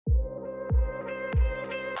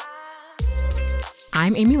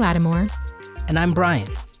I'm Amy Lattimore. And I'm Brian.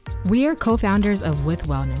 We are co-founders of With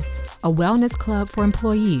Wellness, a wellness club for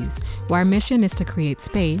employees, where our mission is to create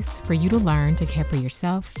space for you to learn to care for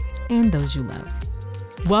yourself and those you love.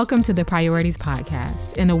 Welcome to the Priorities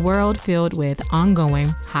Podcast. In a world filled with ongoing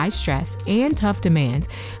high stress and tough demands,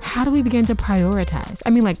 how do we begin to prioritize?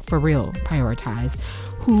 For real, prioritize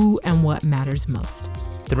who and what matters most.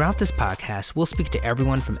 Throughout this podcast, we'll speak to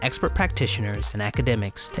everyone from expert practitioners and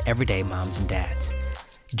academics to everyday moms and dads.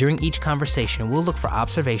 During each conversation, we'll look for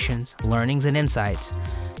observations, learnings, and insights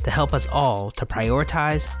to help us all to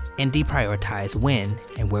prioritize and deprioritize when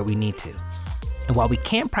and where we need to. And while we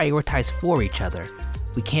can't prioritize for each other,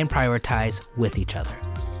 we can prioritize with each other.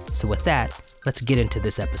 So with that, let's get into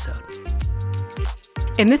this episode.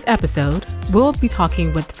 In this episode, we'll be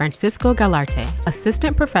talking with Francisco Galarte,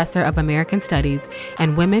 Assistant Professor of American Studies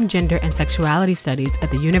and Women, Gender, and Sexuality Studies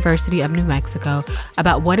at the University of New Mexico,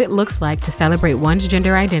 about what it looks like to celebrate one's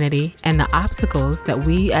gender identity and the obstacles that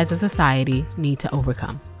we as a society need to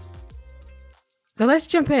overcome. So let's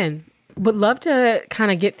jump in. Would love to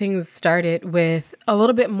kind of get things started with a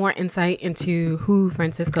little bit more insight into who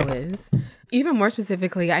Francisco is. Even more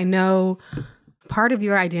specifically, I know part of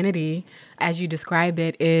your identity, as you describe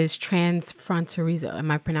it, is transfronterizo.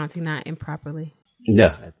 Am I pronouncing that improperly? No,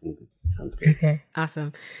 I think it sounds great. Okay,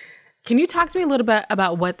 awesome. Can you talk to me a little bit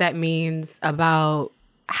about what that means, about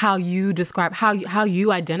how you describe, how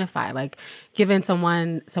you identify, like given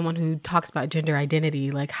someone who talks about gender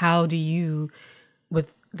identity, like how do you,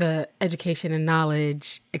 with the education and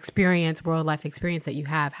knowledge, experience, world life experience that you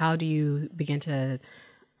have, how do you begin to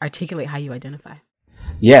articulate how you identify?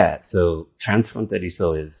 Yeah, so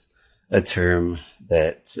transfronterizo is a term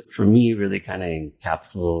that for me really kind of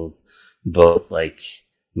encapsulates both like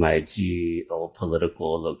my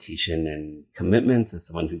geopolitical location and commitments as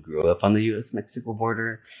someone who grew up on the U.S.-Mexico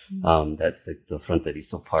border. That's like the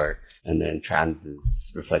fronterizo part. And then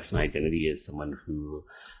reflects my identity as someone who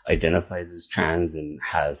identifies as trans and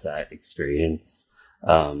has that experience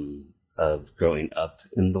of growing up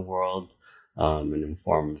in the world. And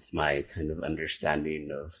informs my kind of understanding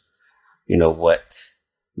of, what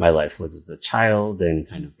my life was as a child and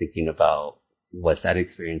kind of thinking about what that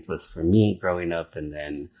experience was for me growing up. And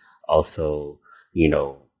then also,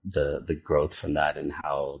 the growth from that and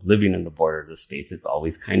how living in the border of the space, it's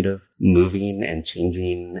always kind of moving and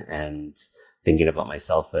changing, and thinking about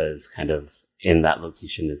myself as kind of in that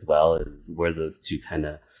location as well, is where those two kind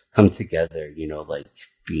of come together, like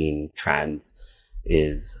being trans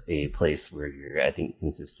is a place where you're, I think,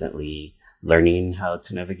 consistently learning how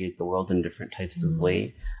to navigate the world in different types of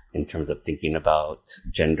way in terms of thinking about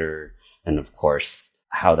gender, and of course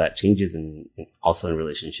how that changes, and also in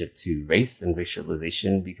relationship to race and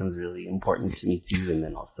racialization becomes really important to me too. And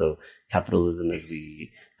then also capitalism, as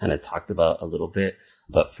we kind of talked about a little bit.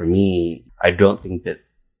 But for me, I don't think that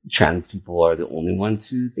trans people are the only ones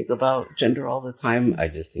who think about gender all the time. I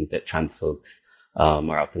just think that trans folks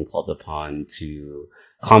are often called upon to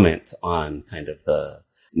comment on kind of the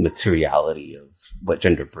materiality of what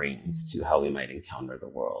gender brings to how we might encounter the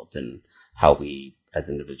world, and how we as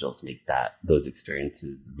individuals make those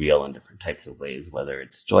experiences real in different types of ways, whether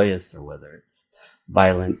it's joyous or whether it's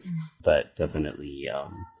violent. But definitely,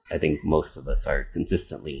 I think most of us are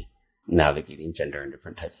consistently navigating gender in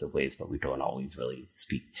different types of ways, but we don't always really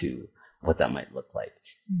speak to what that might look like.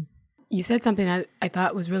 You said something that I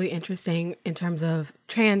thought was really interesting in terms of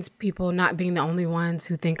trans people not being the only ones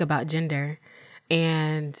who think about gender.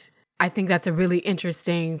 And I think that's a really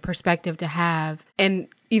interesting perspective to have. And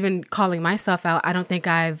even calling myself out, I don't think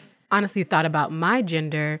I've honestly thought about my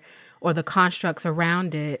gender or the constructs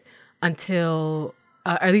around it until,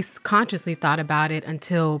 or at least consciously thought about it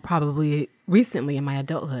until probably recently in my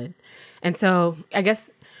adulthood. And so I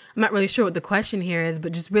guess I'm not really sure what the question here is,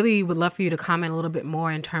 but just really would love for you to comment a little bit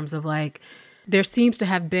more in terms of like, there seems to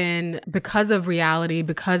have been, because of reality,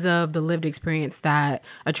 because of the lived experience that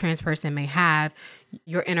a trans person may have,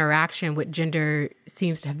 your interaction with gender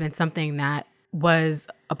seems to have been something that was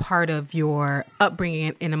a part of your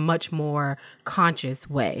upbringing in a much more conscious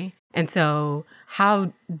way. And so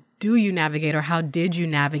how do you navigate, or how did you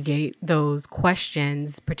navigate those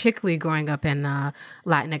questions, particularly growing up in the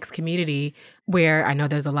Latinx community, where I know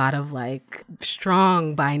there's a lot of like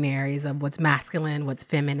strong binaries of what's masculine, what's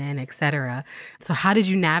feminine, et cetera. So how did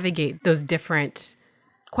you navigate those different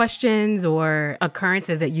questions or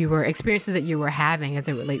experiences that you were having as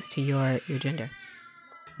it relates to your gender?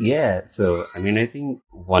 Yeah. So, I think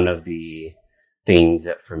one of the things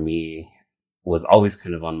that for me was always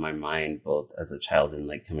kind of on my mind, both as a child and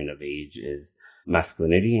like coming of age, is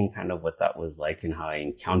masculinity and kind of what that was like and how I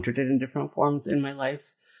encountered it in different forms in my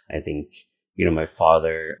life. I think my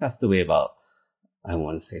father passed away about, I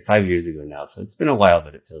want to say 5 years ago now. So it's been a while,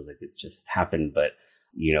 but it feels like it just happened. But,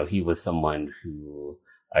 he was someone who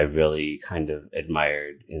I really kind of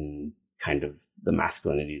admired in kind of the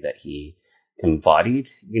masculinity that he embodied.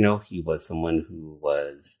 He was someone who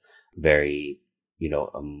was very,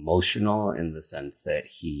 emotional in the sense that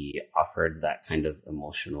he offered that kind of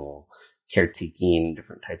emotional caretaking in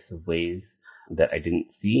different types of ways that I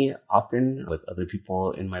didn't see often with other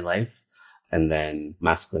people in my life. And then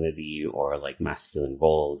masculinity, or like masculine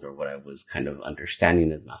roles, or what I was kind of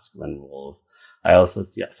understanding as masculine roles, I also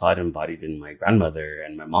saw it embodied in my grandmother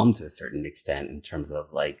and my mom to a certain extent, in terms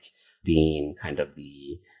of like being kind of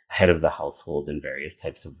the head of the household in various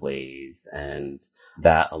types of ways. And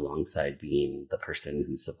that, alongside being the person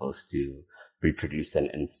who's supposed to reproduce and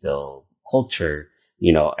instill culture,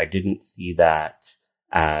 I didn't see that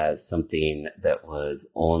as something that was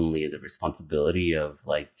only the responsibility of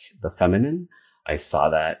like the feminine. I saw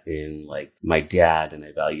that in like my dad, and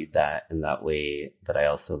I valued that in that way. But I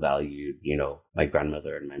also valued, my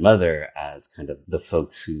grandmother and my mother as kind of the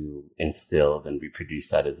folks who instilled and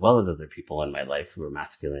reproduced that, as well as other people in my life who were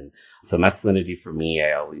masculine. So masculinity for me,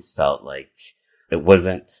 I always felt like it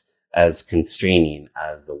wasn't as constraining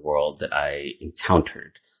as the world that I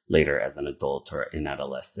encountered later as an adult or in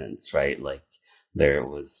adolescence, right? Like there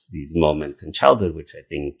was these moments in childhood, which I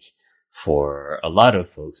think for a lot of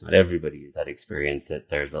folks, not everybody has that experience, that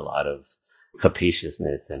there's a lot of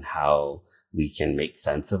capaciousness in how we can make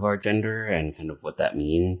sense of our gender and kind of what that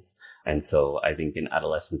means. And so I think in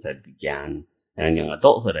adolescence and in young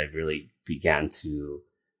adulthood, I really began to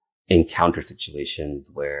encounter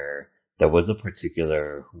situations where there was a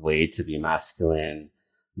particular way to be masculine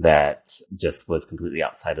that just was completely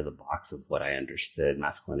outside of the box of what I understood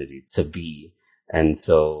masculinity to be. And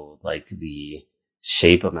so like the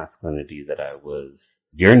shape of masculinity that I was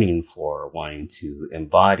yearning for, wanting to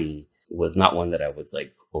embody, was not one that I was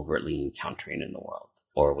like overtly encountering in the world,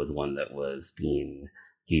 or was one that was being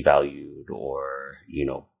devalued or,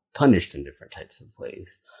 punished in different types of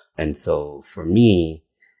ways. And so for me,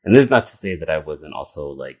 and this is not to say that I wasn't also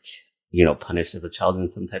like, punished as a child in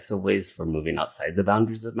some types of ways for moving outside the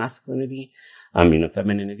boundaries of masculinity,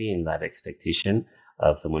 femininity, and that expectation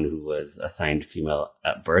of someone who was assigned female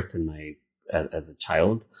at birth as a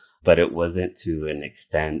child. But it wasn't to an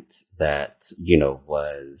extent that,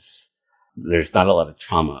 there's not a lot of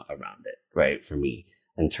trauma around it, right? For me,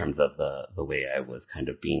 in terms of the way I was kind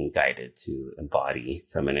of being guided to embody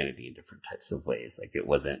femininity in different types of ways. Like it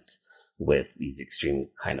wasn't with these extreme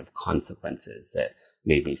kind of consequences that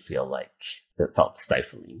made me feel like that felt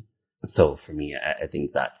stifling. So for me, I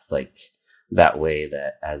think that's like that way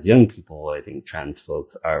that as young people, I think trans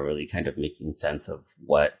folks are really kind of making sense of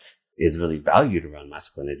what is really valued around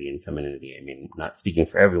masculinity and femininity. I mean, not speaking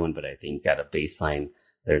for everyone, but I think at a baseline,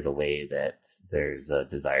 there's a way that there's a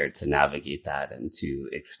desire to navigate that and to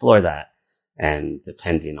explore that. And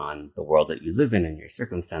depending on the world that you live in and your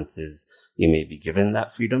circumstances, you may be given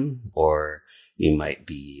that freedom, or you might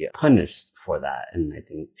be punished for that. And I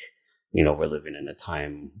think, we're living in a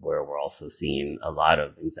time where we're also seeing a lot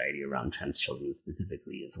of anxiety around trans children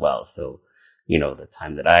specifically as well. So, the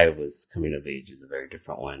time that I was coming of age is a very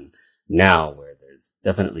different one now, where there's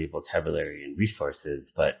definitely vocabulary and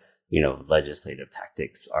resources, but legislative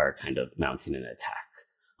tactics are kind of mounting an attack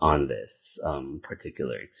on this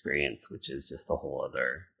particular experience, which is just a whole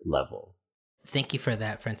other level. Thank you for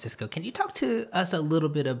that, Francisco. Can you talk to us a little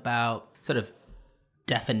bit about sort of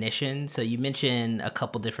definition? So you mentioned a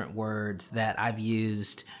couple different words that I've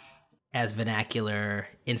used as vernacular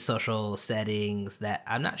in social settings that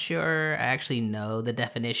I'm not sure I actually know the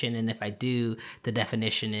definition. And if I do, the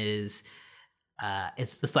definition is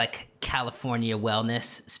it's like California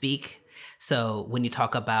wellness speak. So when you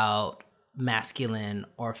talk about masculine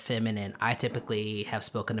or feminine, I typically have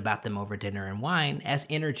spoken about them over dinner and wine as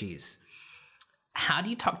energies. How do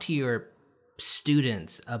you talk to your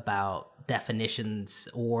students about definitions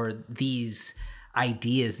or these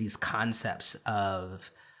ideas, these concepts of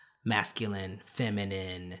masculine,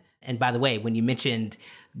 feminine? And by the way, when you mentioned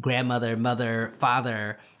grandmother, mother,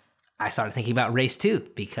 father, I started thinking about race too,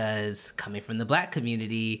 because coming from the Black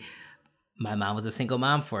community, my mom was a single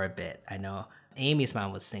mom for a bit. I know Amy's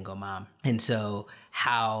mom was a single mom. And so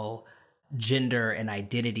how gender and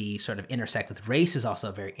identity sort of intersect with race is also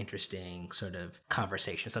a very interesting sort of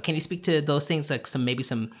conversation. So can you speak to those things, like maybe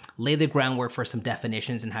lay the groundwork for some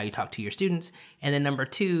definitions and how you talk to your students? And then number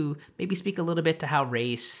two, maybe speak a little bit to how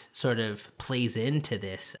race sort of plays into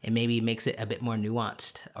this and maybe makes it a bit more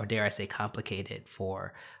nuanced, or dare I say complicated,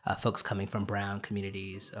 for folks coming from brown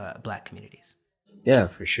communities, Black communities. Yeah,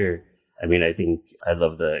 for sure. I mean, I think I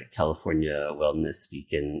love the California wellness speak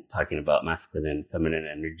and talking about masculine and feminine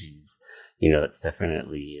energies. It's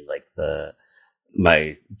definitely like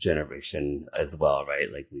my generation as well,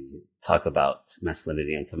 right? Like we talk about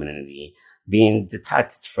masculinity and femininity being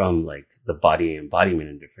detached from like the body embodiment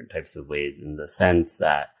in different types of ways, in the sense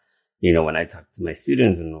that, when I talk to my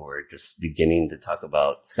students and we're just beginning to talk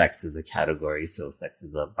about sex as a category, so sex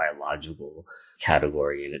is a biological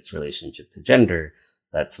category in its relationship to gender,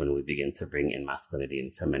 that's when we begin to bring in masculinity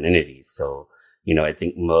and femininity. So, I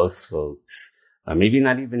think most folks, maybe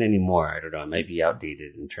not even anymore, I don't know, it might be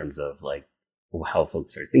outdated in terms of like how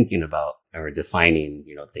folks are thinking about or defining,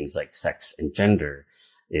 things like sex and gender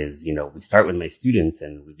is, we start with my students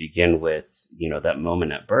and we begin with, that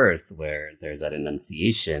moment at birth where there's that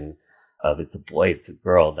enunciation of it's a boy, it's a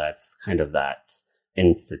girl. That's kind of that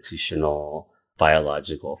institutional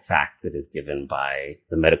biological fact that is given by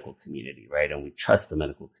the medical community, right? And we trust the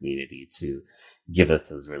medical community to give us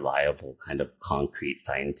those reliable kind of concrete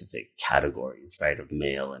scientific categories, right, of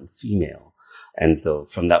male and female. And so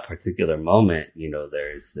from that particular moment,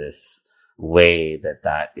 there's this way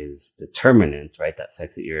that is determinant, right? That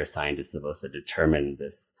sex that you're assigned is supposed to determine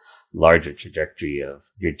this larger trajectory of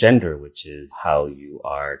your gender, which is how you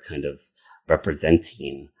are kind of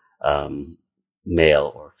representing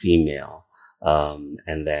male or female.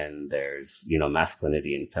 And then there's,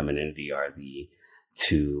 masculinity and femininity are the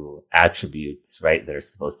two attributes, right? That are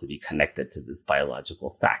supposed to be connected to this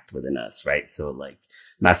biological fact within us, right? So like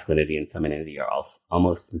masculinity and femininity are also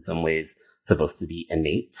almost in some ways supposed to be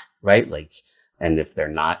innate, right? Like, and if they're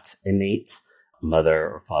not innate, mother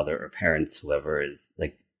or father or parents, whoever is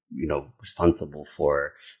like, responsible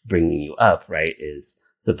for bringing you up, right, is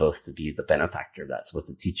supposed to be the benefactor that's supposed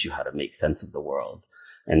to teach you how to make sense of the world.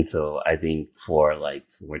 And so I think for like,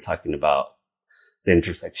 we're talking about the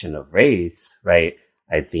intersection of race, right?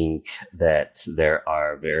 I think that there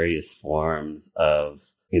are various forms of,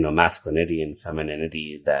 masculinity and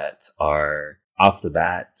femininity that are off the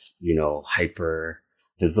bat, hyper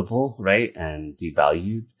visible, right? And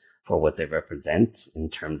devalued for what they represent in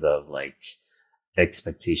terms of like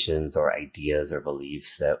expectations or ideas or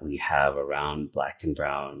beliefs that we have around Black and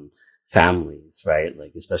Brown families, right?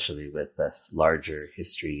 Like, especially with this larger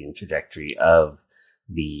history and trajectory of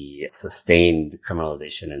the sustained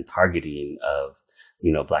criminalization and targeting of,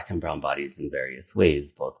 Black and Brown bodies in various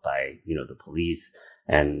ways, both by, the police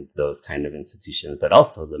and those kind of institutions, but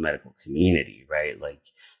also the medical community, right? Like,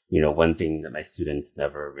 one thing that my students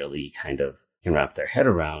never really kind of can wrap their head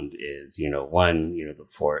around is, the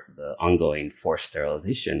ongoing forced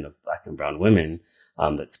sterilization of Black and Brown women,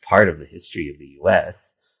 that's part of the history of the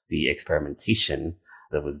U.S., the experimentation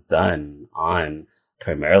that was done on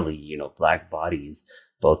primarily, Black bodies,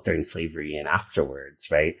 both during slavery and afterwards,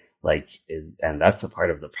 right? And that's a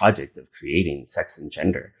part of the project of creating sex and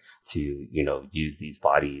gender to, use these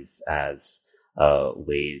bodies as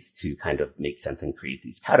ways to kind of make sense and create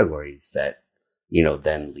these categories that,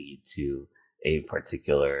 then lead to a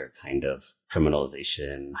particular kind of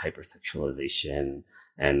criminalization, hypersexualization,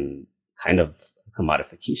 and kind of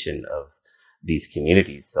commodification of these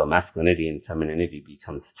communities. So masculinity and femininity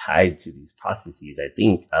becomes tied to these processes, I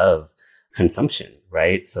think, of consumption,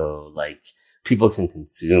 right? So like people can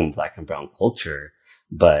consume Black and Brown culture,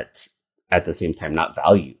 but at the same time not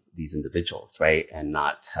value these individuals, right? And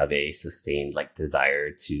not have a sustained like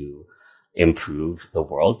desire to improve the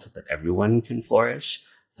world so that everyone can flourish.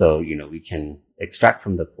 So, we can extract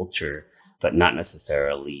from the culture, but not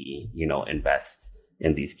necessarily, invest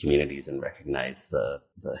in these communities and recognize the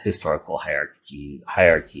historical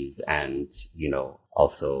hierarchies and,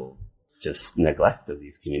 also just neglect of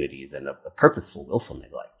these communities and a purposeful, willful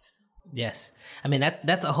neglect. Yes. I mean,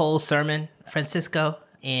 that's a whole sermon, Francisco.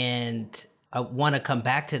 And I want to come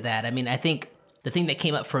back to that. I mean, I think the thing that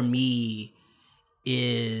came up for me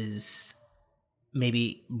is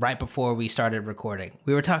maybe right before we started recording,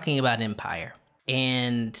 we were talking about empire.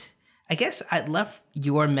 And I guess I'd love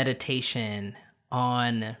your meditation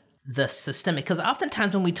on the systemic, because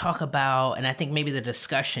oftentimes when we talk about, and I think maybe the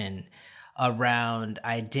discussion around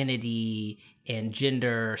identity and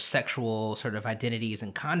gender, sexual sort of identities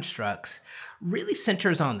and constructs really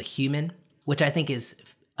centers on the human, which I think is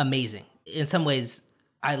amazing. In some ways,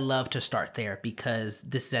 I love to start there because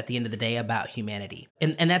this is at the end of the day about humanity.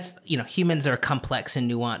 And that's, humans are complex and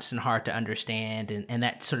nuanced and hard to understand. And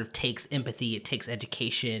that sort of takes empathy, it takes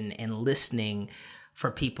education and listening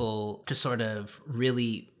for people to sort of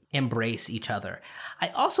really embrace each other. I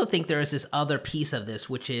also think there is this other piece of this,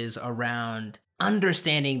 which is around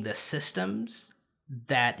understanding the systems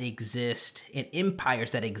that exist and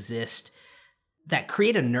empires that exist that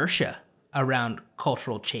create inertia around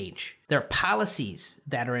cultural change. There are policies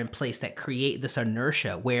that are in place that create this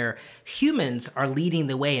inertia where humans are leading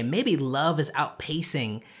the way, and maybe love is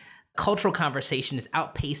outpacing cultural conversation, is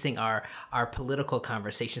outpacing our political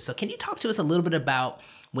conversation. So can you talk to us a little bit about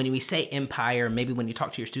when we say empire, maybe when you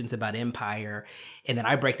talk to your students about empire, and then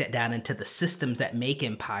I break that down into the systems that make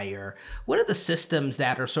empire, what are the systems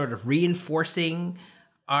that are sort of reinforcing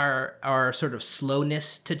our sort of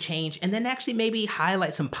slowness to change, and then actually maybe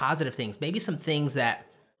highlight some positive things, maybe some things that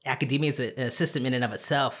academia is a system in and of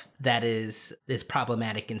itself that is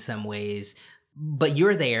problematic in some ways, but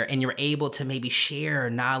you're there and you're able to maybe share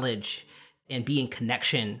knowledge and be in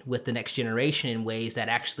connection with the next generation in ways that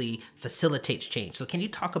actually facilitates change. So can you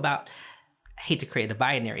talk about, I hate to create a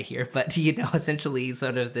binary here, but essentially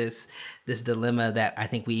sort of this dilemma that I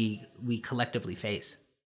think we collectively face?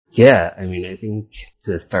 Yeah, I mean, I think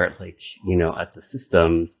to start at the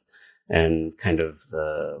systems and kind of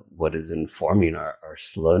what is informing our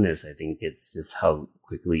slowness, I think it's just how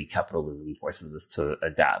quickly capitalism forces us to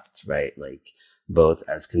adapt, right? Like both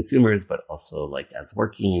as consumers, but also like as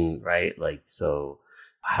working, right? Like, so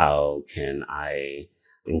how can I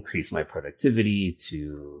increase my productivity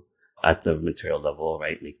to at the material level,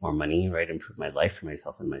 right? Make more money, right? Improve my life for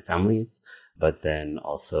myself and my families. But then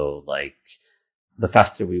also like, the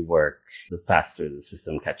faster we work, the faster the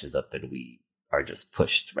system catches up and we are just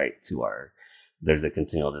pushed right there's a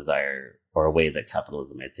continual desire or a way that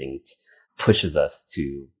capitalism, I think, pushes us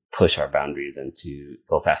to push our boundaries and to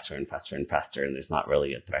go faster and faster and faster. And there's not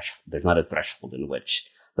really there's not a threshold in which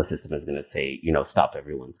the system is going to say, stop,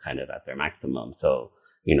 everyone's kind of at their maximum. So,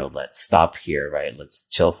 let's stop here, right? Let's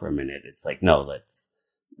chill for a minute. It's like, no,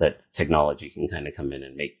 let technology can kind of come in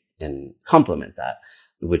and complement that.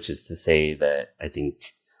 Which is to say that I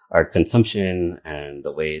think our consumption and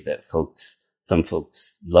the way that some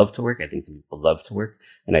folks love to work, I think some people love to work,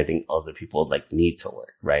 and I think other people need to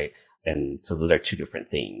work, right? And so those are two different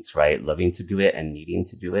things, right? Loving to do it and needing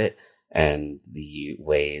to do it, and the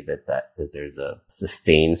way that there's a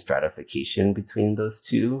sustained stratification between those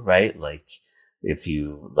two, right? Like if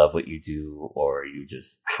you love what you do or you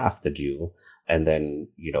just have to do, and then,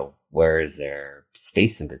 where is there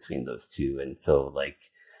space in between those two? And so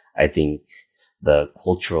I think the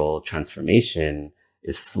cultural transformation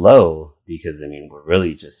is slow because, we're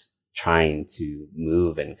really just trying to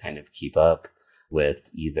move and kind of keep up with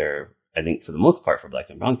either, I think for the most part for Black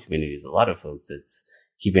and Brown communities, a lot of folks, it's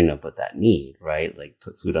keeping up with that need, right? Like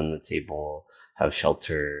put food on the table, have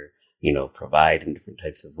shelter, provide in different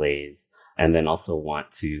types of ways, and then also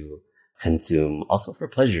want to consume also for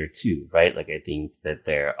pleasure too, right? Like I think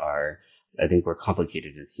we're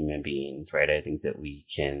complicated as human beings, right? I think that we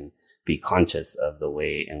can be conscious of the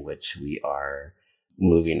way in which we are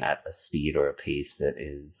moving at a speed or a pace that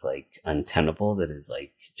is untenable, that is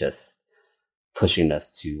just pushing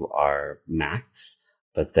us to our max,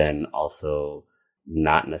 but then also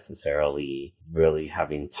not necessarily really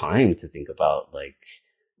having time to think about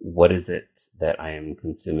what is it that I am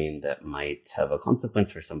consuming that might have a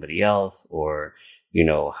consequence for somebody else? Or,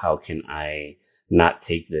 how can I not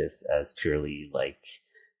take this as purely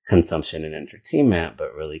consumption and entertainment,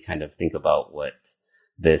 but really kind of think about what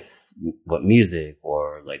music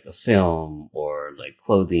or a film or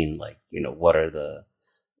clothing, what are the,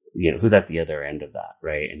 who's at the other end of that,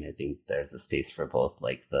 right? And I think there's a space for both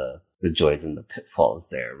the joys and the pitfalls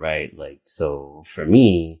there, right? So for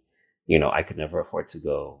me, I could never afford to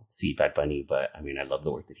go see Bad Bunny, but I love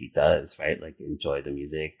the work that he does, right? Enjoy the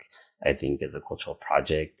music. I think as a cultural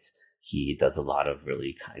project, he does a lot of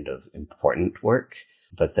really kind of important work.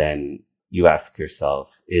 But then you ask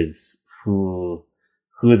yourself,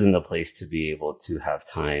 who is in the place to be able to have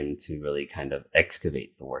time to really kind of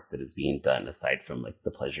excavate the work that is being done, aside from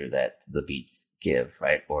the pleasure that the beats give,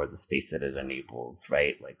 right? Or the space that it enables,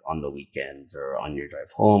 right? On the weekends or on your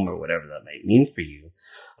drive home or whatever that might mean for you.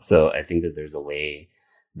 So I think that there's a way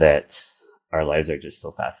that our lives are just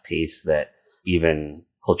so fast paced that even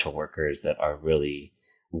cultural workers that are really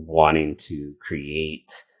wanting to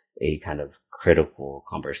create a kind of critical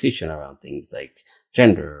conversation around things like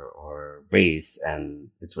gender or race and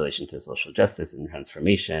its relation to social justice and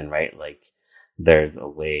transformation, right? There's a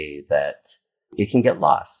way that it can get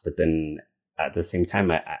lost, but then at the same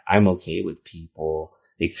time, I'm okay with people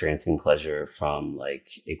experiencing pleasure from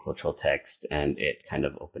a cultural text and it kind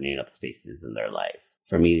of opening up spaces in their life.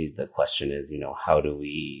 For me, the question is, how do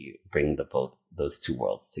we bring both those two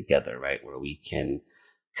worlds together, right? Where we can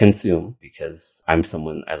consume, because I'm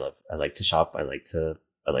someone I like to shop. I like to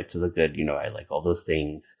look good. I like all those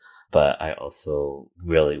things, but I also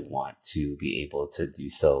really want to be able to do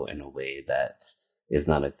so in a way that is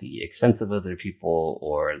not at the expense of other people,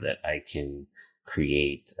 or that I can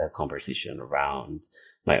create a conversation around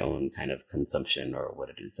my own kind of consumption or what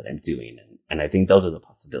it is that I'm doing. And I think those are the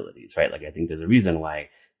possibilities, right? Like, I think there's a reason why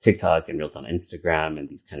TikTok and Reels on Instagram and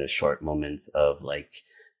these kind of short moments of like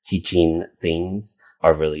teaching things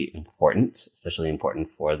are really important, especially important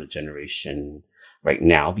for the generation right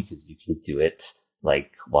now, because you can do it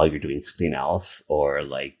like while you're doing something else, or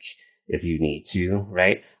like if you need to,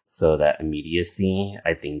 right? So that immediacy,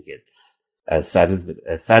 I think it's as sad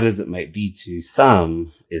as it might be to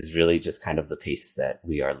some, is really just kind of the pace that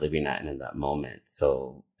we are living at and in that moment.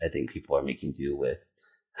 So I think people are making do with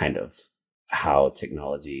kind of how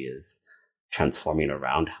technology is transforming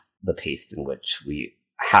around the pace in which we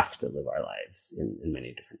have to live our lives in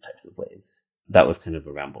many different types of ways. That was kind of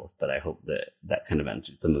a ramble, but I hope that kind of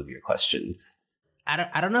answered some of your questions.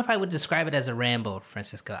 I don't know if I would describe it as a ramble,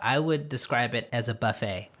 Francisco. I would describe it as a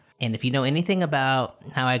buffet. And if you know anything about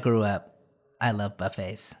how I grew up, I love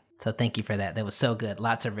buffets. So thank you for that. That was so good.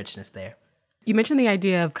 Lots of richness there. You mentioned the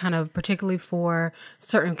idea of kind of particularly for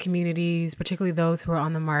certain communities, particularly those who are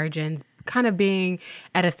on the margins, kind of being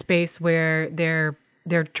at a space where they're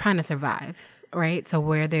trying to survive, right? So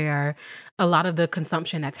where a lot of the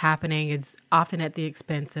consumption that's happening is often at the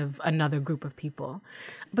expense of another group of people.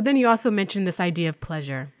 But then you also mentioned this idea of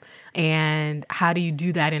pleasure, and how do you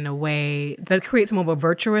do that in a way that creates more of a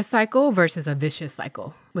virtuous cycle versus a vicious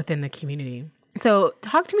cycle within the community? So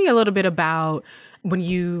talk to me a little bit about when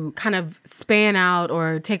you kind of span out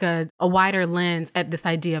or take a wider lens at this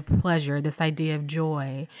idea of pleasure, this idea of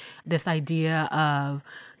joy, this idea of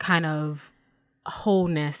kind of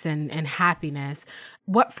wholeness and happiness.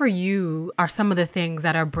 What for you are some of the things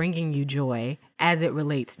that are bringing you joy as it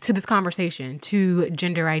relates to this conversation, to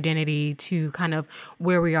gender identity, to kind of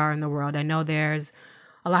where we are in the world? I know there's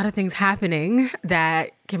a lot of things happening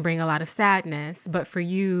that can bring a lot of sadness, but for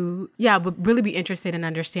you, would really be interested in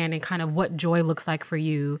understanding kind of what joy looks like for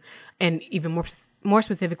you, and even more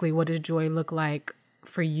specifically, what does joy look like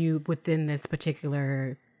for you within this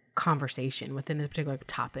particular conversation, within this particular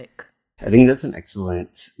topic? I think that's an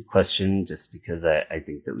excellent question, just because I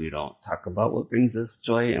think that we don't talk about what brings us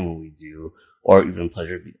joy, and when we do, or even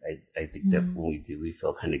pleasure, I think that when we do, we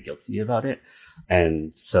feel kind of guilty about it.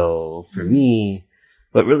 And so for me,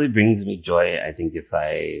 what really brings me joy, I think if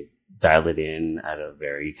I dial it in at a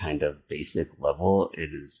very kind of basic level, it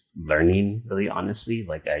is learning, really honestly.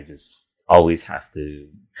 Like, I just always have to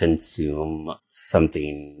consume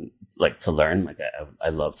something, like, to learn. Like, I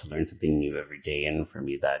love to learn something new every day. And for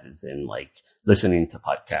me, that is in like listening to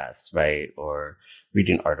podcasts, right? Or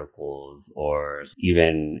reading articles, or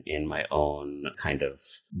even in my own kind of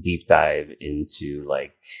deep dive into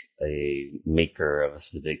like a maker of a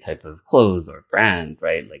specific type of clothes or brand,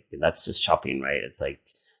 right? Like, that's just shopping, right? It's like,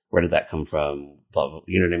 where did that come from? Blah, blah,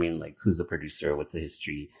 you know what I mean? Like, who's the producer? What's the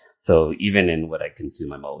history? So even in what I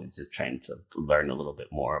consume, I'm always just trying to learn a little bit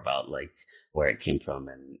more about like where it came from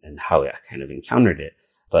and how I kind of encountered it.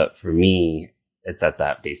 But for me, it's at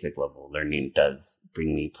that basic level. Learning does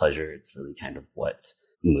bring me pleasure. It's really kind of what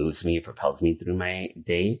moves me, propels me through my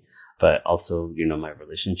day. But also, you know, my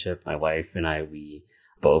relationship, my wife and I, we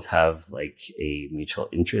both have like a mutual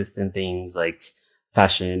interest in things like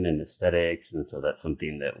fashion and aesthetics. And so that's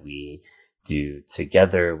something that we do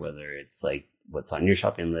together, whether it's like, what's on your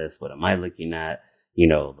shopping list? What am I looking at? You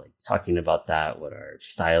know, like talking about that, what our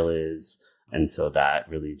style is. And so that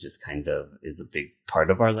really just kind of is a big part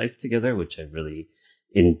of our life together, which I really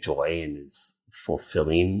enjoy and is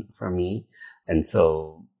fulfilling for me. And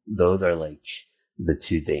so those are like the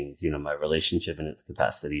two things, you know, my relationship and its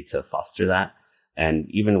capacity to foster that. And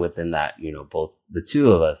even within that, you know, both the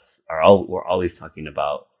two of us we're always talking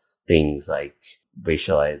about things like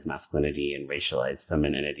racialized masculinity and racialized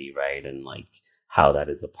femininity, right? And like how that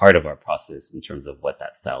is a part of our process in terms of what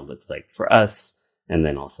that style looks like for us. And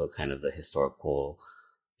then also kind of the historical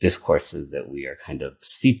discourses that we are kind of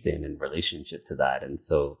steeped in relationship to that. And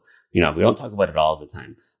so, you know, we don't talk about it all the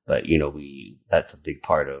time, but, you know, that's a big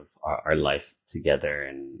part of our life together,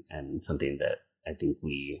 and something that I think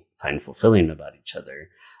we find fulfilling about each other.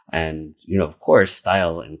 And, you know, of course,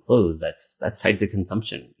 style and clothes, that's tied to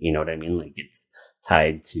consumption. You know what I mean? Like, it's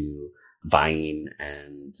tied to buying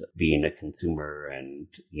and being a consumer and,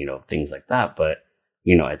 you know, things like that. But,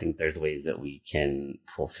 you know, I think there's ways that we can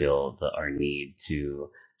fulfill our need to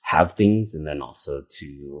have things, and then also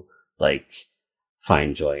to like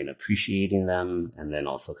find joy in appreciating them, and then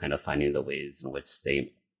also kind of finding the ways in which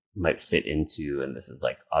they might fit into, and this is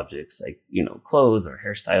like objects like, you know, clothes or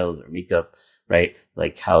hairstyles or makeup, right?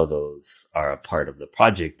 Like how those are a part of the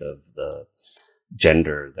project of the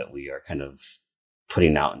gender that we are kind of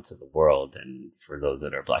putting out into the world. And for those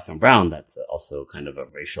that are Black and brown, that's also kind of a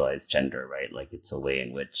racialized gender, right? Like it's a way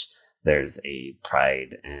in which there's a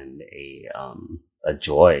pride and a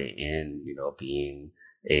joy in, being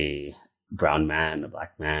a brown man, a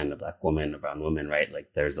Black woman, a brown woman, right?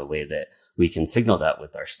 Like there's a way that we can signal that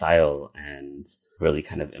with our style and really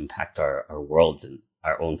kind of impact our worlds and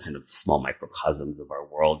our own kind of small microcosms of our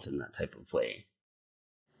worlds in that type of way.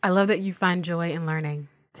 I love that you find joy in learning.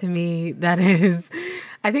 To me,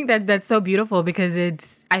 I think that's so beautiful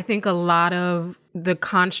because I think a lot of the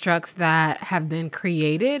constructs that have been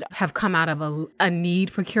created have come out of a need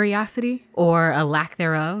for curiosity or a lack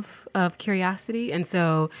thereof of curiosity. And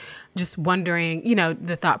so just wondering,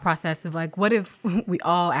 the thought process of like, what if we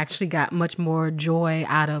all actually got much more joy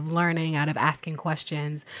out of learning, out of asking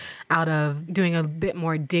questions, out of doing a bit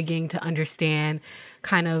more digging to understand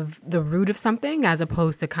kind of the root of something as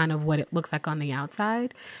opposed to kind of what it looks like on the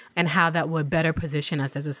outside, and how that would better position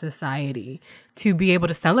us as a society to be able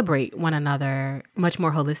to celebrate one another much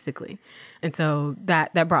more holistically. And so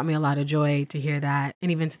that brought me a lot of joy to hear that and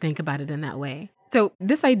even to think about it in that way. So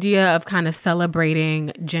this idea of kind of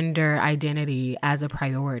celebrating gender identity as a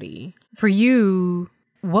priority, for you,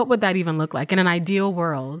 what would that even look like? In an ideal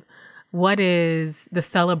world, what is the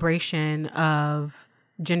celebration of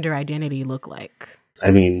gender identity look like? I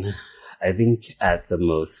mean, I think at the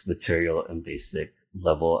most material and basic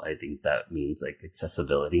level, I think that means like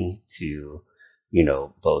accessibility to,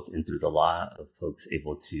 both and through the law of folks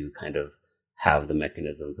able to kind of have the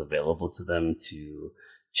mechanisms available to them to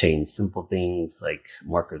change simple things like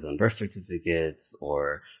markers on birth certificates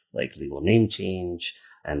or like legal name change.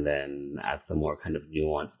 And then at the more kind of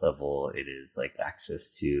nuanced level, it is like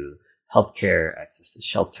access to healthcare, access to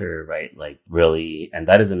shelter, right? Like really, and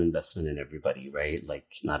that is an investment in everybody, right? Like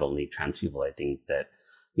not only trans people, I think that,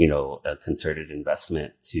 a concerted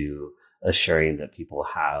investment to assuring that people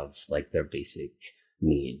have like their basic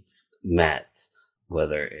needs met,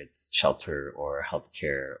 whether it's shelter or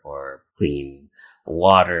healthcare or clean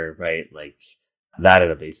water, right? Like that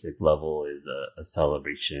at a basic level is a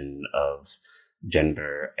celebration of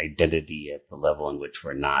gender identity at the level in which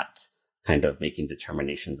we're not kind of making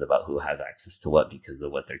determinations about who has access to what because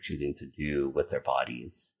of what they're choosing to do with their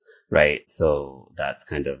bodies, right? So that's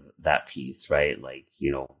kind of that piece, right? Like,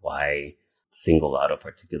 why single out a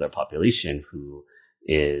particular population who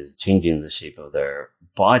is changing the shape of their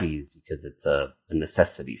bodies because it's a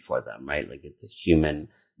necessity for them, right? Like it's a human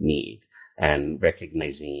need, and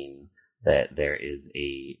recognizing that there is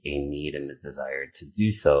a need and a desire to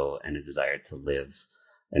do so and a desire to live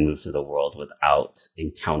and move through the world without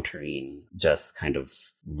encountering just kind of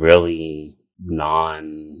really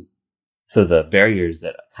so the barriers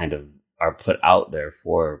that kind of are put out there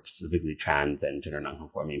for specifically trans and gender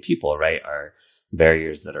nonconforming people, right, are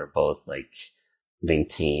barriers that are both like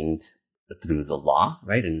maintained through the law,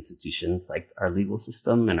 right, in institutions like our legal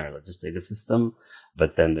system and our legislative system.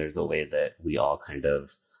 But then there's a way that we all kind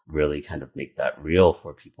of really kind of make that real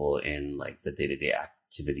for people in like the day-to-day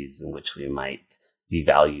activities in which we might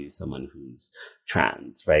devalue someone who's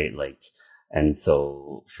trans, right? Like, and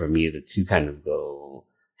so for me, the two kind of go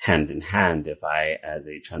hand in hand. If I, as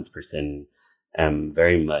a trans person, am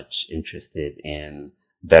very much interested in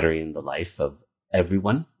bettering the life of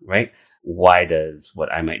everyone, right? Why does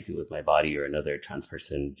what I might do with my body or another trans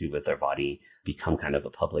person do with their body become kind of a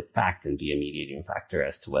public fact and be a mediating factor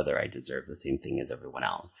as to whether I deserve the same thing as everyone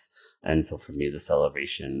else? And so for me, the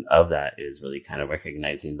celebration of that is really kind of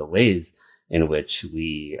recognizing the ways in which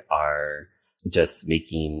we are just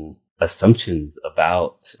making assumptions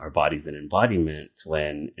about our bodies and embodiment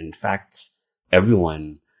when in fact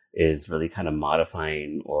everyone is really kind of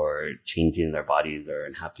modifying or changing their bodies or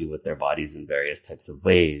unhappy with their bodies in various types of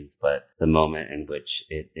ways. But the moment in which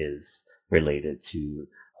it is related to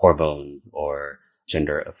hormones or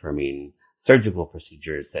gender affirming surgical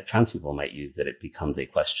procedures that trans people might use, that it becomes a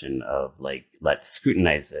question of like, let's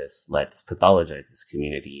scrutinize this, let's pathologize this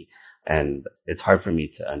community. And it's hard for me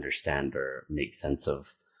to understand or make sense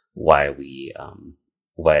of why I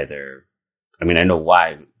know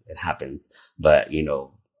why it happens, but,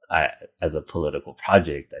 as a political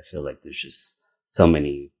project, I feel like there's just so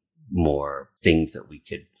many more things that we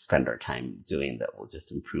could spend our time doing that will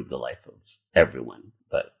just improve the life of everyone.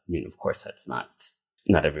 But, of course, that's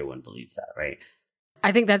not everyone believes that, right?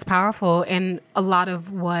 I think that's powerful, and a lot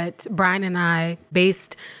of what Brian and I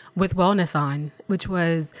based with wellness on, which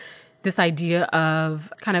was this idea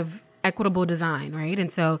of kind of equitable design, right?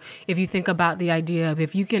 And so if you think about the idea of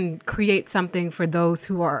if you can create something for those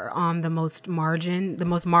who are on the most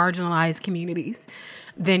marginalized communities,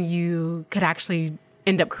 then you could actually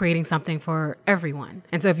end up creating something for everyone.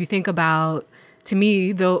 And so if you think about to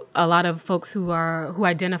me, though, a lot of folks who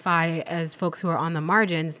identify as folks who are on the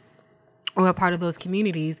margins or a part of those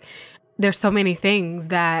communities, there's so many things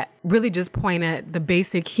that really just point at the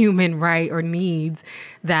basic human right or needs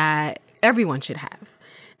that everyone should have.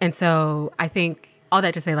 And so I think all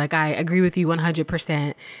that to say, like, I agree with you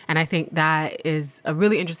 100%. And I think that is a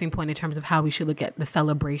really interesting point in terms of how we should look at the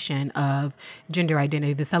celebration of gender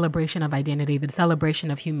identity, the celebration of identity, the celebration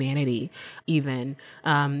of humanity, even,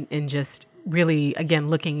 and just really, again,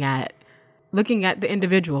 looking at the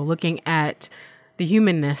individual, looking at the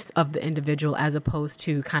humanness of the individual as opposed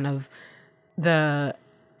to kind of the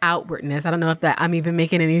outwardness. I don't know if that I'm even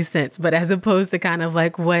making any sense, but as opposed to kind of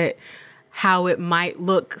like how it might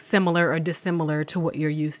look similar or dissimilar to what you're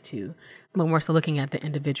used to, but more so looking at the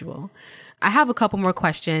individual. I have a couple more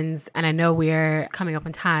questions, and I know we're coming up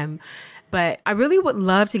on time, but I really would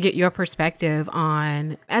love to get your perspective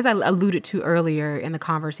on, as I alluded to earlier in the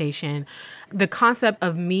conversation, the concept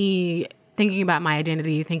of me thinking about my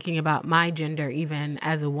identity, thinking about my gender, even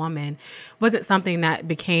as a woman, wasn't something that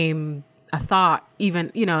became a thought, even,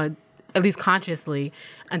 at least consciously,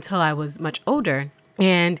 until I was much older.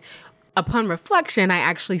 And upon reflection, I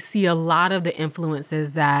actually see a lot of the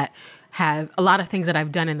influences that have a lot of things that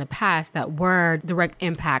I've done in the past that were direct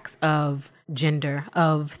impacts of gender,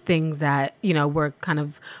 of things that, were kind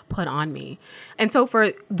of put on me. And so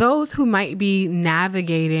for those who might be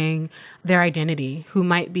navigating their identity, who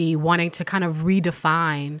might be wanting to kind of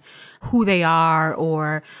redefine who they are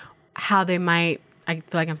or how they might, I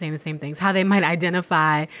feel like I'm saying the same things, how they might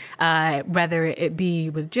identify, whether it be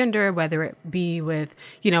with gender, whether it be with,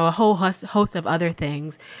 a whole host of other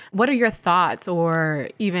things. What are your thoughts or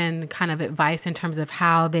even kind of advice in terms of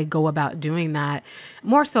how they go about doing that,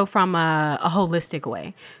 more so from a holistic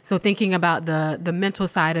way? So thinking about the mental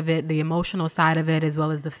side of it, the emotional side of it, as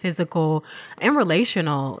well as the physical and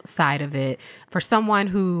relational side of it, for someone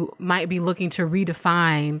who might be looking to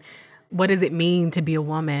redefine what does it mean to be a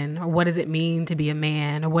woman, or what does it mean to be a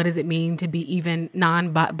man, or what does it mean to be even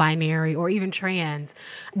non-binary or even trans?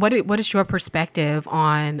 What is your perspective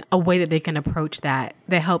on a way that they can approach that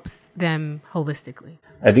helps them holistically?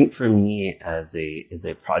 I think for me as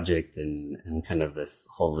a project and kind of this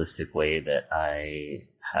holistic way that I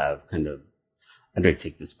have kind of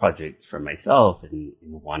undertake this project for myself and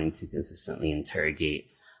wanting to consistently interrogate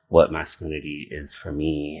what masculinity is for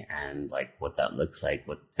me and like what that looks like,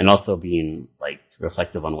 and also being like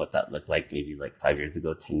reflective on what that looked like maybe like 5 years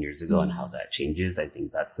ago, 10 years ago, and how that changes. I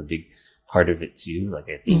think that's a big part of it too. Like,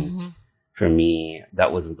 I think for me,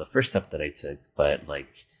 that wasn't the first step that I took, but like,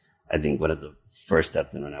 I think one of the first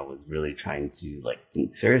steps, and when I was really trying to like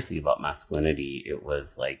think seriously about masculinity, it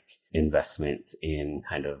was like investment in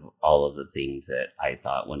kind of all of the things that I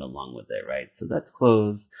thought went along with it, right? So that's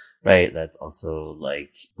clothes, right? That's also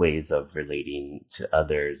like ways of relating to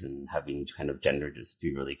others and having kind of gender just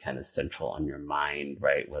be really kind of central on your mind,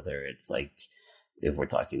 right? Whether it's like, if we're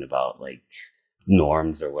talking about like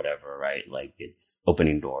norms or whatever, right? Like it's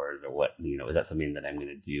opening doors or what, is that something that I'm going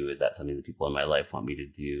to do? Is that something that people in my life want me to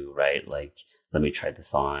do? Right? Like, let me try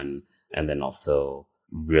this on. And then also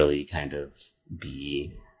really kind of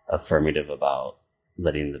be affirmative about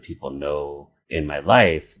letting the people know in my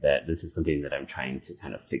life that this is something that I'm trying to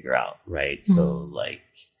kind of figure out. Right. So like,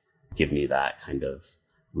 give me that kind of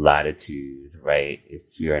latitude, right?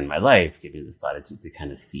 If you're in my life, give me this latitude to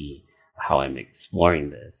kind of see how I'm exploring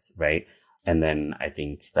this. Right. And then I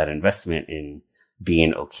think that investment in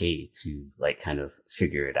being okay to like kind of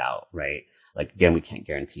figure it out, right? Like, again, we can't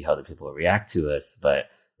guarantee how the people will react to us, but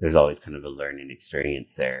there's always kind of a learning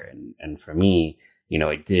experience there. And for me,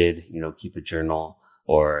 I did, keep a journal,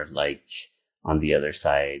 or like on the other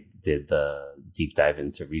side, did the deep dive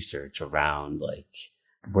into research around like,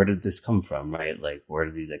 where did this come from, right? Like, where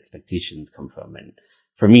do these expectations come from? And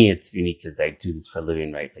for me, it's unique because I do this for a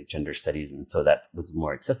living, right? Like gender studies. And so that was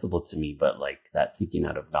more accessible to me, but like that seeking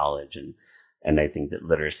out of knowledge. And I think that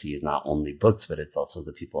literacy is not only books, but it's also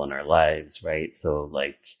the people in our lives, right? So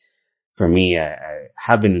like, for me, I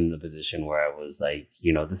have been in the position where I was like,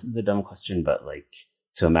 this is a dumb question, but like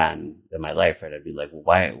to a man in my life, right? I'd be like,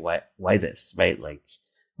 why this, right? Like,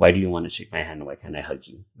 why do you want to shake my hand? Why can't I hug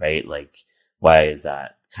you? Right? Like, why is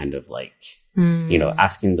that kind of like,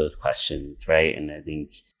 asking those questions, right? And I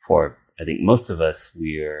think most of us,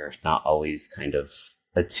 we're not always kind of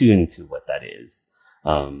attuned to what that is,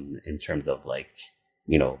 in terms of like,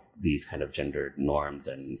 these kind of gendered norms.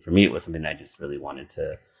 And for me, it was something I just really wanted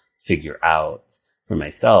to figure out for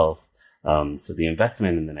myself. So the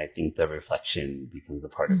investment, and then I think the reflection becomes a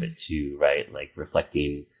part of it too, right? Like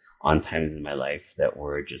reflecting on times in my life that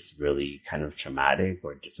were just really kind of traumatic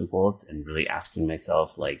or difficult, and really asking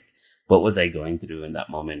myself, like, what was I going through in that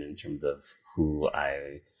moment in terms of who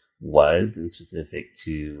I was, and specific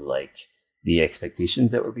to like the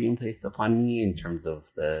expectations that were being placed upon me in terms of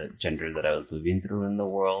the gender that I was moving through in the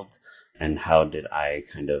world, and how did I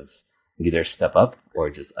kind of either step up or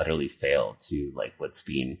just utterly fail to like what's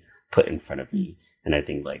being put in front of me. And I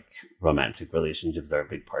think like romantic relationships are a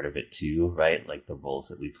big part of it too, right? Like the roles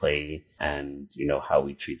that we play and, you know, how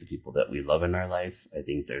we treat the people that we love in our life. I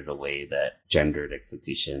think there's a way that gendered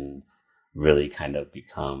expectations really kind of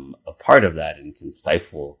become a part of that and can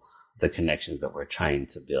stifle the connections that we're trying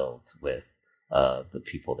to build with the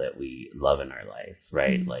people that we love in our life,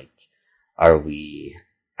 right? Mm-hmm. Like, are we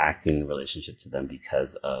acting in relationship to them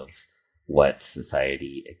because of what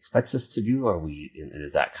society expects us to do? Or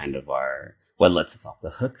is that kind of what lets us off the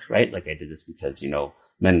hook, right? Like, I did this because, you know,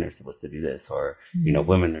 men are supposed to do this, or, mm-hmm. you know,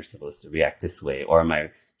 women are supposed to react this way, or am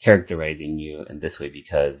I characterizing you in this way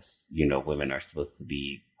because, you know, women are supposed to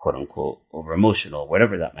be quote unquote over emotional,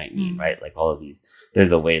 whatever that might mean, mm-hmm. right? Like all of these,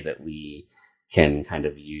 there's a way that we can kind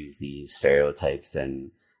of use these stereotypes and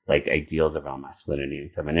like ideals around masculinity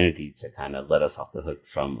and femininity to kind of let us off the hook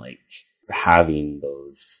from like having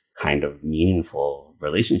those kind of meaningful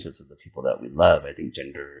relationships with the people that we love. I think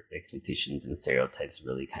gender expectations and stereotypes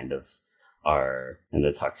really kind of are, and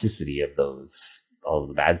the toxicity of those, all of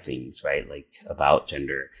the bad things, right? Like about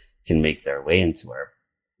gender can make their way into our,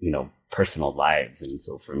 you know, personal lives. And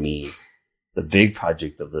so for me, the big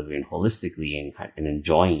project of living holistically and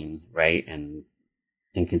enjoying, right? And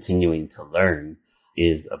continuing to learn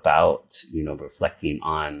is about, you know, reflecting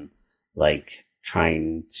on like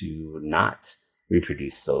trying to not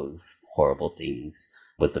reproduce those horrible things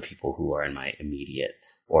with the people who are in my immediate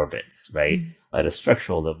orbits, right? Mm-hmm. At a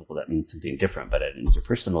structural level, that means something different, but at an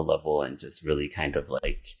interpersonal level, and just really kind of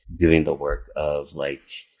like doing the work of like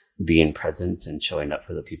being present and showing up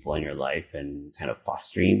for the people in your life and kind of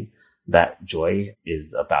fostering that joy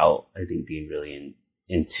is about, I think, being really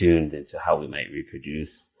in tuned into how we might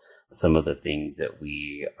reproduce some of the things that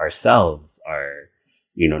we ourselves are,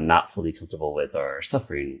 you know, not fully comfortable with or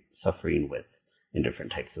suffering with in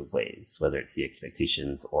different types of ways, whether it's the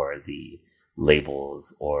expectations or the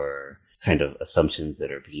labels or kind of assumptions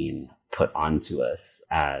that are being put onto us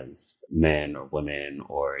as men or women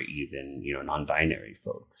or even, you know, non-binary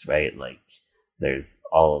folks, right? Like there's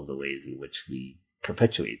all of the ways in which we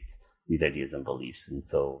perpetuate these ideas and beliefs. And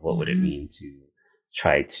so what would it mean to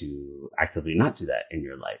try to actively not do that in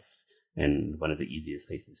your life? And one of the easiest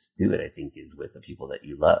places to do it, I think, is with the people that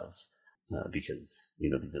you love, because, you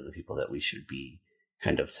know, these are the people that we should be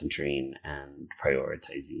kind of centering and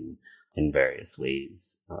prioritizing in various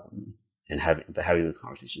ways. And having those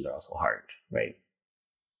conversations are also hard, right?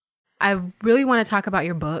 I really want to talk about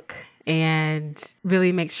your book and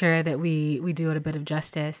really make sure that we do it a bit of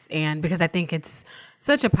justice. And because I think it's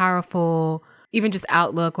such a powerful, even just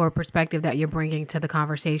outlook or perspective that you're bringing to the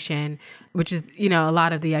conversation, which is, you know, a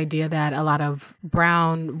lot of the idea that a lot of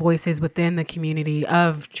brown voices within the community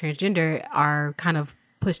of transgender are kind of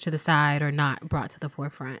pushed to the side or not brought to the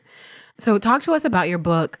forefront. So talk to us about your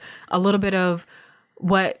book, a little bit of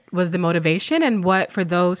what was the motivation and what, for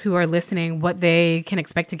those who are listening, what they can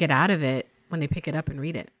expect to get out of it when they pick it up and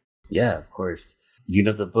read it. Yeah, of course. You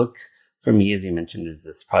know, the book for me, as you mentioned, is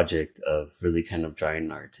this project of really kind of drawing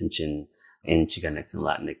our attention in Chicanx and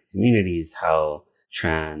Latinx communities, how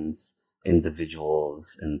trans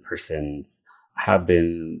individuals and persons have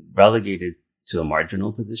been relegated to a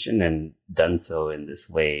marginal position and done so in this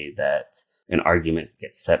way that an argument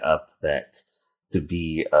gets set up that to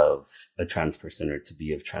be of a trans person or to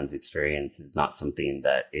be of trans experience is not something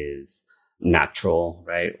that is natural,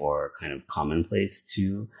 right? Or kind of commonplace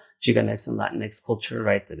to Chicanx and Latinx culture,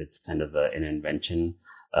 right? That it's kind of an invention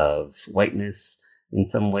of whiteness in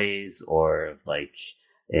some ways, or like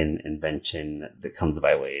an invention that comes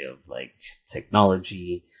by way of like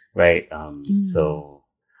technology, right? So,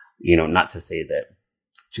 you know, not to say that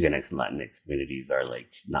Chicanx and Latinx communities are like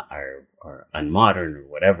are unmodern or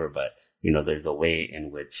whatever, but you know, there's a way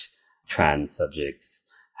in which trans subjects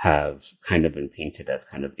have kind of been painted as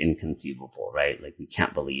kind of inconceivable, right? Like we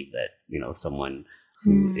can't believe that, you know, someone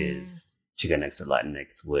who is Chicanx or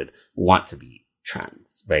Latinx would want to be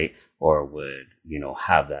trans, right? Or would, you know,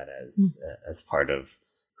 have that as part of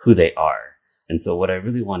who they are. And so what I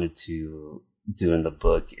really wanted to do in the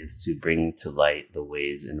book is to bring to light the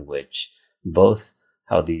ways in which both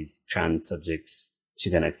how these trans subjects,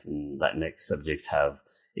 Chicanx and Latinx subjects, have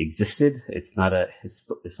existed. It's not a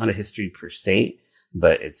history per se,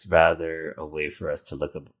 but it's rather a way for us to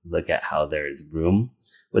look at how there is room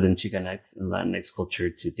within Chicanx and Latinx culture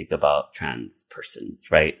to think about trans persons,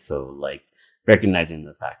 right? So like recognizing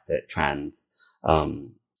the fact that trans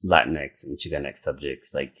Latinx and Chicanx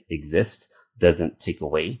subjects like exist doesn't take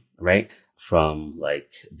away, right, from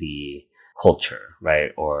like the culture,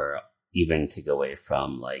 right, or even take away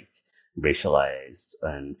from like racialized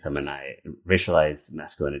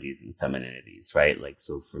masculinities and femininities, right? Like,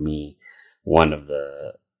 so for me, one of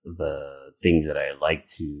the things that I like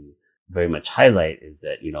to very much highlight is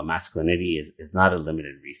that, masculinity is not a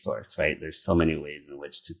limited resource, right? There's so many ways in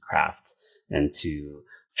which to craft and to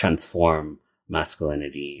transform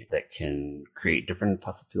masculinity that can create different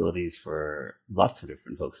possibilities for lots of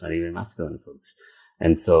different folks, not even masculine folks.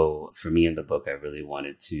 And so for me in the book, I really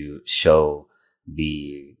wanted to show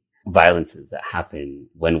the violences that happen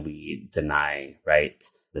when we deny, right,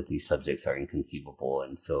 that these subjects are inconceivable.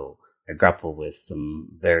 And so I grapple with some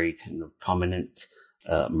very kind of prominent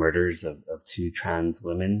murders of two trans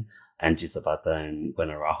women, Angie Zapata and Gwen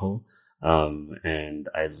Araujo. And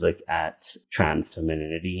I look at trans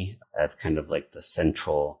femininity as kind of like the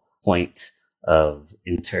central point of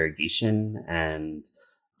interrogation, and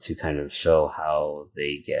to kind of show how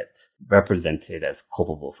they get represented as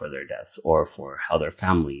culpable for their deaths, or for how their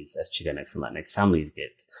families, as Chicanx and Latinx families,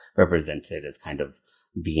 get represented as kind of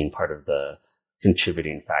being part of the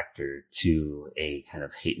contributing factor to a kind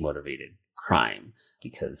of hate motivated crime,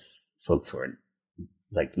 because folks who are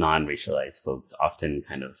like non-racialized folks often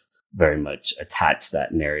kind of very much attach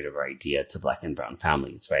that narrative or idea to Black and brown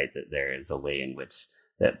families, right? That there is a way in which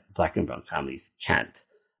that Black and brown families can't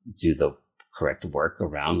do the correct work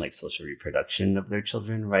around like social reproduction of their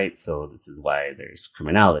children, right? So this is why there's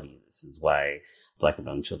criminality. This is why Black and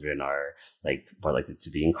brown children are like more likely to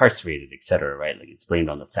be incarcerated, et cetera, right? Like it's blamed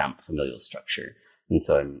on the familial structure. And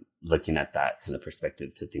so I'm looking at that kind of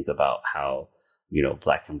perspective to think about how,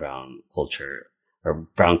 Black and brown culture, or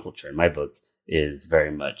brown culture in my book, is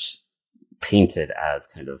very much painted as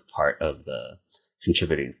kind of part of the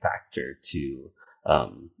contributing factor to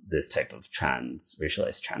this type of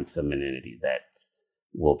racialized trans femininity that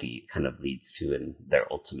will be kind of leads to their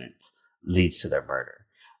murder.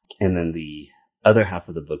 And then the other half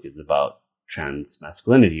of the book is about trans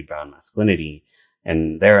masculinity, brown masculinity.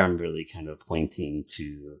 And there I'm really kind of pointing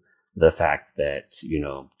to the fact that,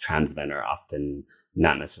 trans men are often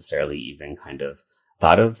not necessarily even kind of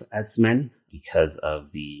thought of as men because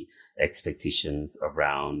of the expectations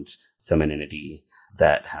around femininity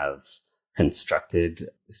that have constructed,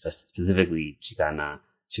 specifically Chicanx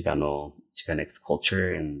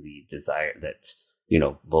culture, and the desire that,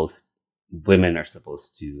 both women are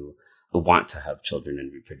supposed to want to have children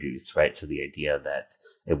and reproduce, right? So the idea that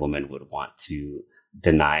a woman would want to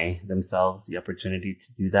deny themselves the opportunity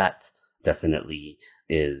to do that definitely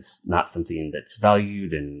is not something that's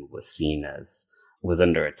valued, and was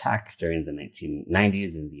under attack during the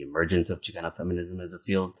 1990s and the emergence of Chicana feminism as a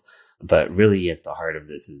field. But really at the heart of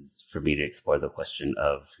this is for me to explore the question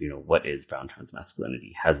of, what is brown trans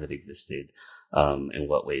masculinity? Has it existed? In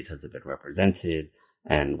what ways has it been represented?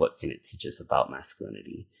 And what can it teach us about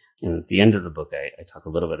masculinity? And at the end of the book, I talk a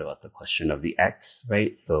little bit about the question of the X,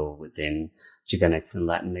 right? So within Chicanx and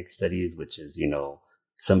Latinx studies, which is,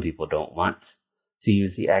 some people don't want to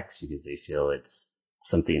use the X because they feel it's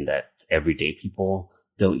something that everyday people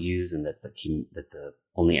don't use, and that the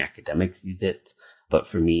only academics use it. But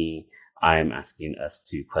for me, I'm asking us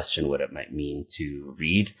to question what it might mean to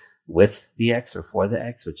read with the X or for the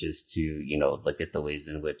X, which is to, look at the ways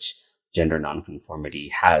in which gender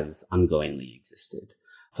nonconformity has ongoingly existed.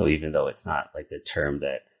 So even though it's not like a term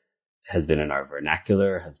that has been in our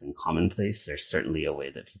vernacular, has been commonplace, there's certainly a way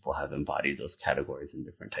that people have embodied those categories in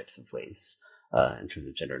different types of ways in terms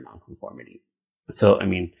of gender nonconformity. So, I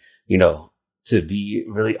mean, to be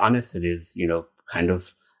really honest, it is, kind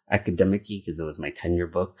of academic-y because it was my tenure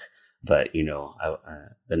book. But,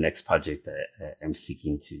 the next project that I'm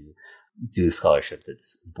seeking to do scholarship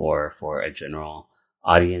that's more for a general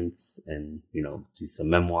audience, and, do some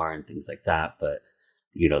memoir and things like that. But,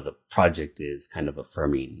 the project is kind of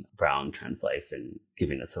affirming brown trans life and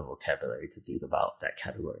giving us a vocabulary to think about that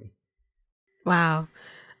category. Wow.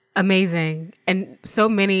 Amazing. And so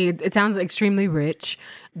many, it sounds extremely rich.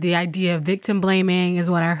 The idea of victim blaming is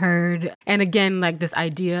what I heard. And again, like this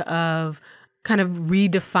idea of kind of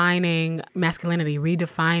redefining masculinity,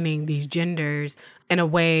 redefining these genders in a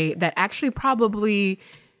way that actually probably,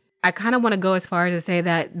 I kind of want to go as far as to say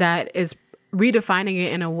that is redefining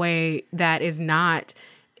it in a way that is not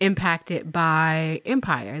impacted by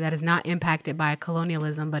empire, that is not impacted by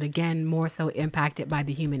colonialism, but again, more so impacted by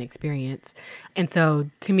the human experience. And so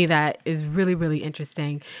to me, that is really, really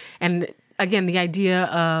interesting. And again, the idea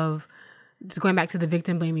of just going back to the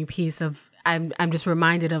victim blaming piece of, I'm just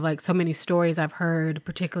reminded of like so many stories I've heard,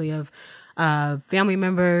 particularly of family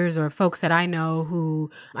members or folks that I know who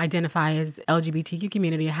identify as LGBTQ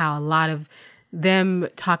community, how a lot of them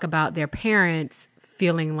talk about their parents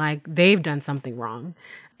feeling like they've done something wrong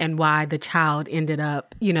and why the child ended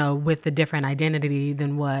up, with a different identity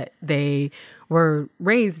than what they were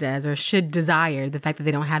raised as or should desire, the fact that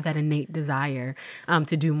they don't have that innate desire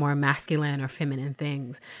to do more masculine or feminine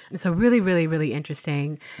things. And so really, really, really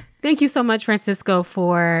interesting. Thank you so much, Francisco,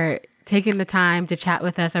 for taking the time to chat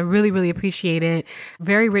with us. I really, really appreciate it.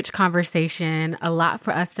 Very rich conversation, a lot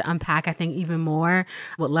for us to unpack, I think even more.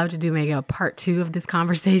 Would love to do maybe a part 2 of this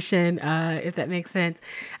conversation, if that makes sense.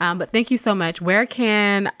 But thank you so much. Where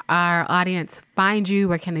can our audience find you?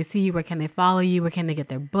 Where can they see you? Where can they follow you? Where can they get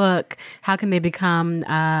their book? How can they become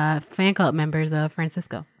fan club members of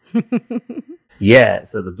Francisco? Yeah,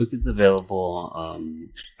 so the book is available.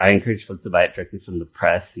 I encourage folks to buy it directly from the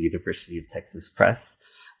press, the University of Texas Press.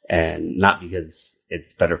 And not because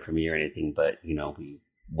it's better for me or anything, but, we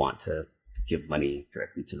want to give money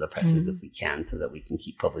directly to the presses if we can so that we can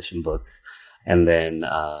keep publishing books. And then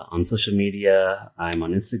on social media, I'm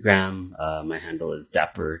on Instagram. My handle is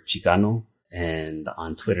Dapper Chicano. And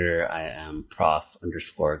on Twitter, I am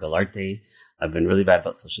Prof_Galarte. I've been really bad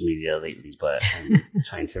about social media lately, but I'm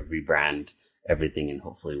trying to rebrand everything and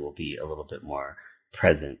hopefully we'll be a little bit more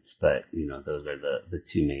present. But, those are the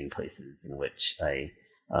 2 main places in which I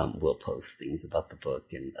will post things about the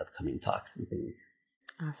book and upcoming talks and things.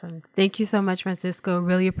 Awesome. Thank you so much, Francisco.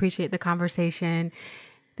 Really appreciate the conversation.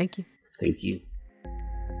 Thank you. Thank you.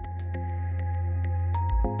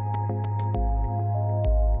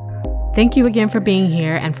 Thank you again for being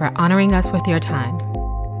here and for honoring us with your time.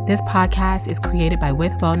 This podcast is created by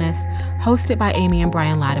With Wellness, hosted by Amy and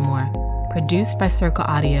Brian Lattimore, produced by Circle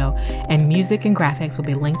Audio, and music and graphics will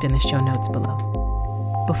be linked in the show notes below.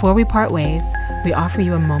 Before we part ways, we offer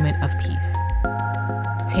you a moment of peace.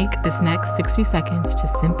 Take this next 60 seconds to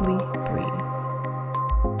simply breathe.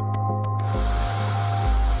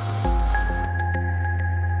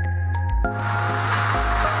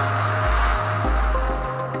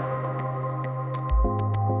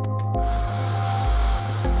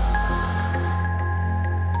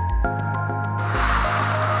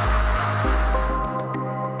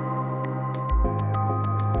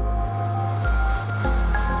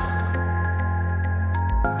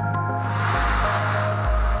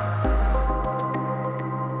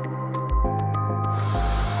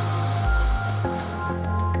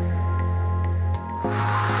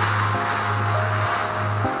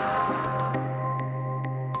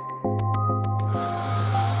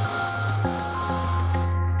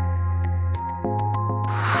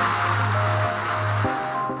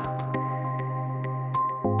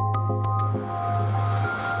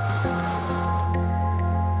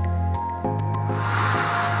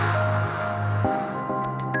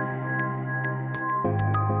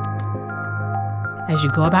 As you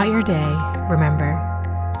go about your day, remember,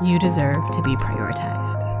 you deserve to be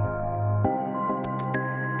prioritized.